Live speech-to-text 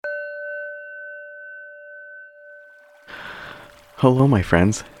Hello, my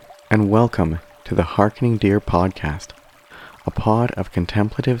friends, and welcome to the Hearkening Deer podcast, a pod of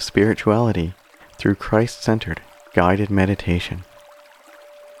contemplative spirituality through Christ-centered guided meditation.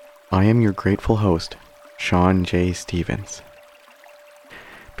 I am your grateful host, Sean J. Stevens.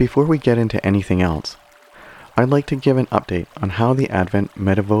 Before we get into anything else, I'd like to give an update on how the Advent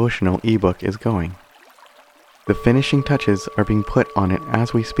Medivotional ebook is going. The finishing touches are being put on it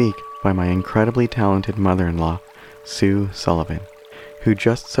as we speak by my incredibly talented mother-in-law, Sue Sullivan, who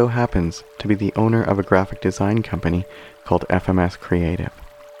just so happens to be the owner of a graphic design company called FMS Creative.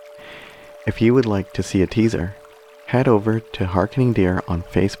 If you would like to see a teaser, head over to Hearkening Deer on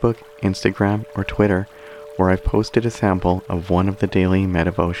Facebook, Instagram, or Twitter, where I've posted a sample of one of the daily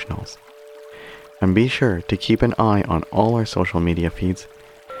Medivotionals. And be sure to keep an eye on all our social media feeds,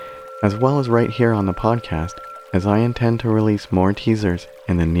 as well as right here on the podcast, as I intend to release more teasers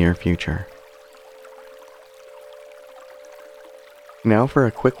in the near future. Now for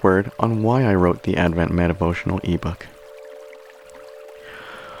a quick word on why I wrote the Advent Medivotional ebook.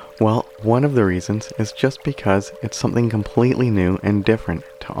 Well, one of the reasons is just because it's something completely new and different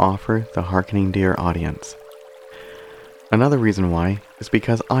to offer the Hearkening Deer audience. Another reason why is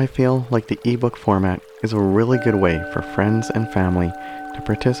because I feel like the ebook format is a really good way for friends and family to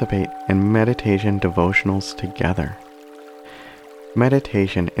participate in meditation devotionals together.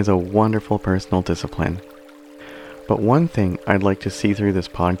 Meditation is a wonderful personal discipline, but one thing I'd like to see through this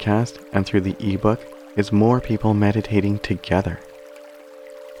podcast and through the ebook is more people meditating together.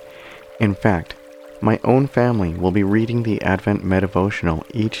 In fact, my own family will be reading the Advent Medivotional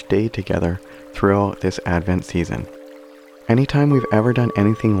each day together throughout this Advent season. Anytime we've ever done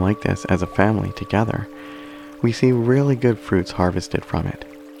anything like this as a family together, we see really good fruits harvested from it.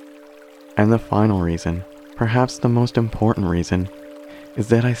 And the final reason, perhaps the most important reason, is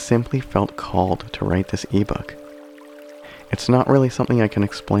that I simply felt called to write this ebook. It's not really something I can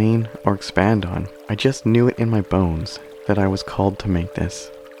explain or expand on. I just knew it in my bones that I was called to make this.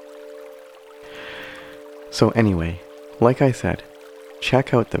 So anyway, like I said,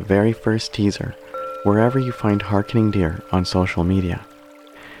 check out the very first teaser wherever you find Hearkening Deer on social media.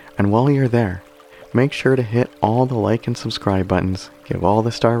 And while you're there, make sure to hit all the like and subscribe buttons, give all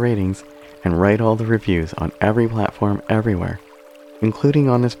the star ratings, and write all the reviews on every platform everywhere, including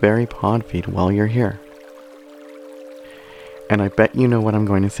on this very pod feed while you're here. And I bet you know what I'm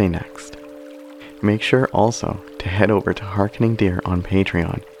going to say next. Make sure also to head over to Hearkening Deer on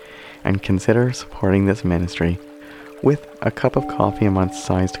Patreon and consider supporting this ministry with a cup of coffee a month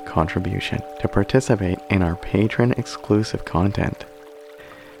sized contribution to participate in our patron exclusive content.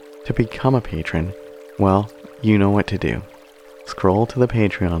 To become a patron, well, you know what to do. Scroll to the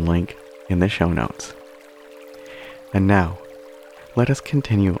Patreon link in the show notes. And now, let us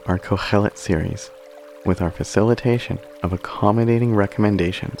continue our Qoheleth series with our facilitation of accommodating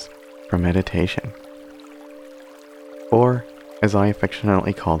recommendations for meditation. Or, as I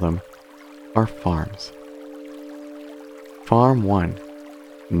affectionately call them, our farms. Farm 1.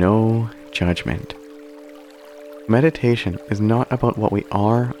 No judgment. Meditation is not about what we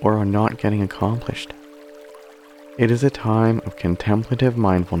are or are not getting accomplished. It is a time of contemplative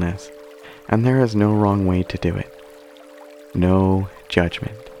mindfulness, and there is no wrong way to do it. No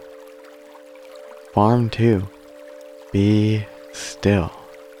judgment. Farm 2. Be still.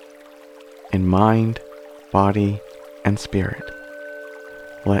 In mind, body, and spirit.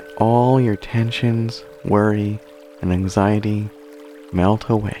 Let all your tensions, worry, and anxiety melt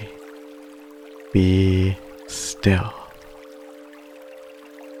away. Be still.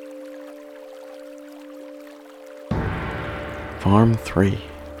 Farm 3.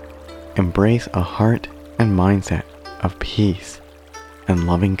 Embrace a heart and mindset of peace and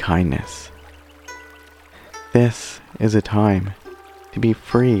loving kindness. This is a time to be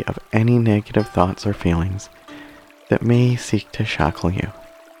free of any negative thoughts or feelings that may seek to shackle you.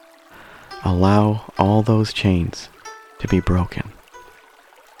 Allow all those chains to be broken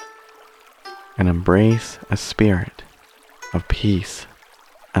and embrace a spirit of peace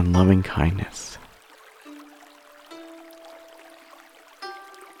and loving kindness.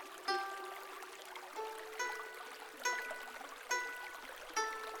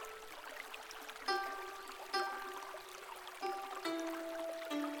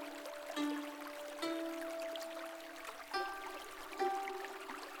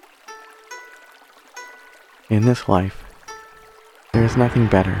 In this life, there is nothing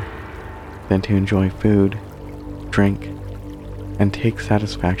better than to enjoy food, drink, and take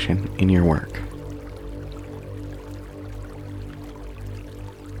satisfaction in your work.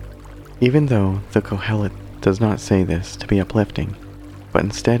 Even though the Qoheleth does not say this to be uplifting, but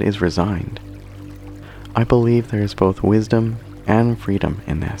instead is resigned, I believe there is both wisdom and freedom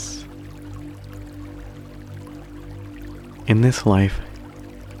in this. In this life,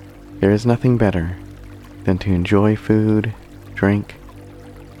 there is nothing better than to enjoy food, drink,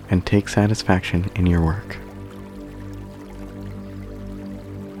 and take satisfaction in your work.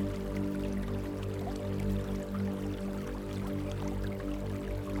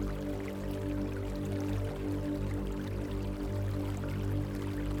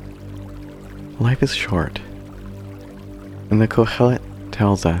 Life is short, and the Qoheleth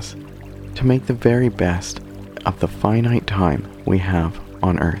tells us to make the very best of the finite time we have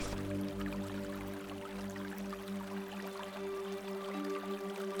on earth.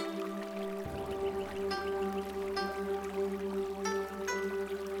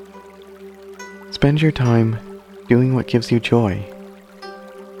 Spend your time doing what gives you joy,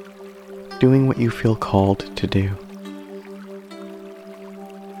 doing what you feel called to do.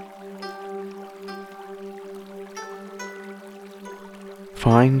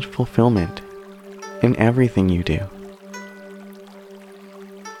 Find fulfillment in everything you do.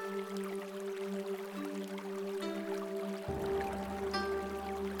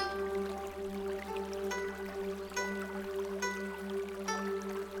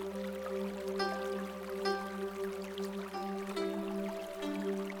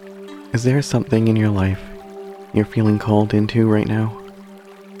 Is there something in your life you're feeling called into right now?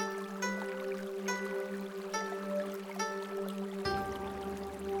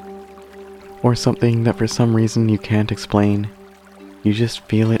 Or something that for some reason you can't explain, you just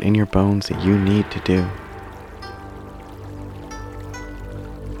feel it in your bones that you need to do?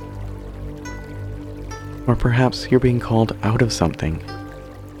 Or perhaps you're being called out of something.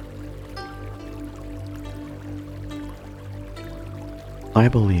 I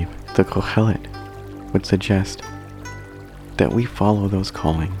believe the Qoheleth would suggest that we follow those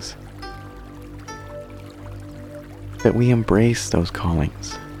callings, that we embrace those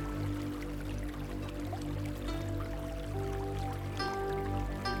callings.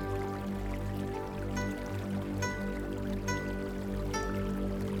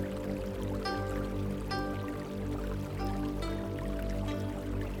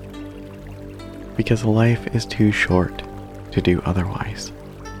 Because life is too short to do otherwise.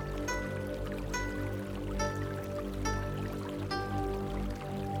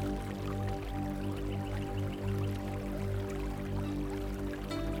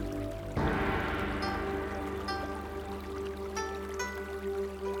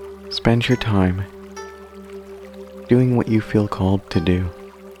 Spend your time doing what you feel called to do,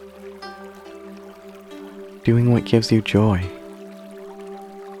 doing what gives you joy.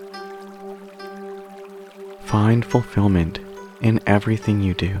 Find fulfillment in everything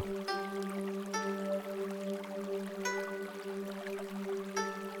you do.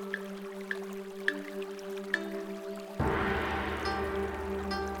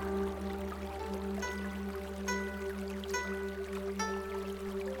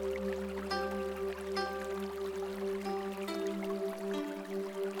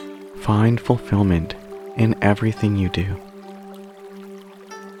 Find fulfillment in everything you do.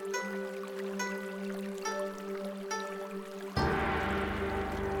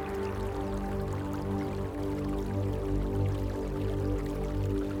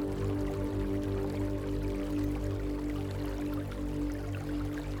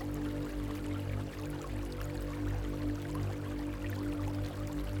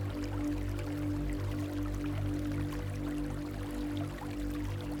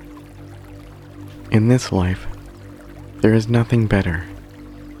 In this life, there is nothing better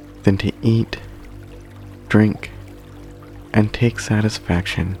than to eat, drink, and take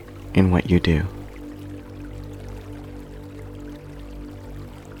satisfaction in what you do.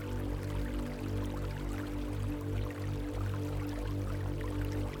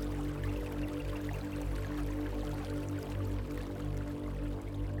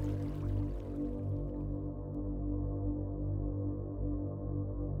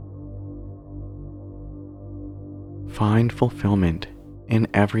 Find fulfillment in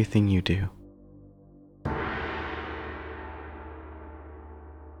everything you do.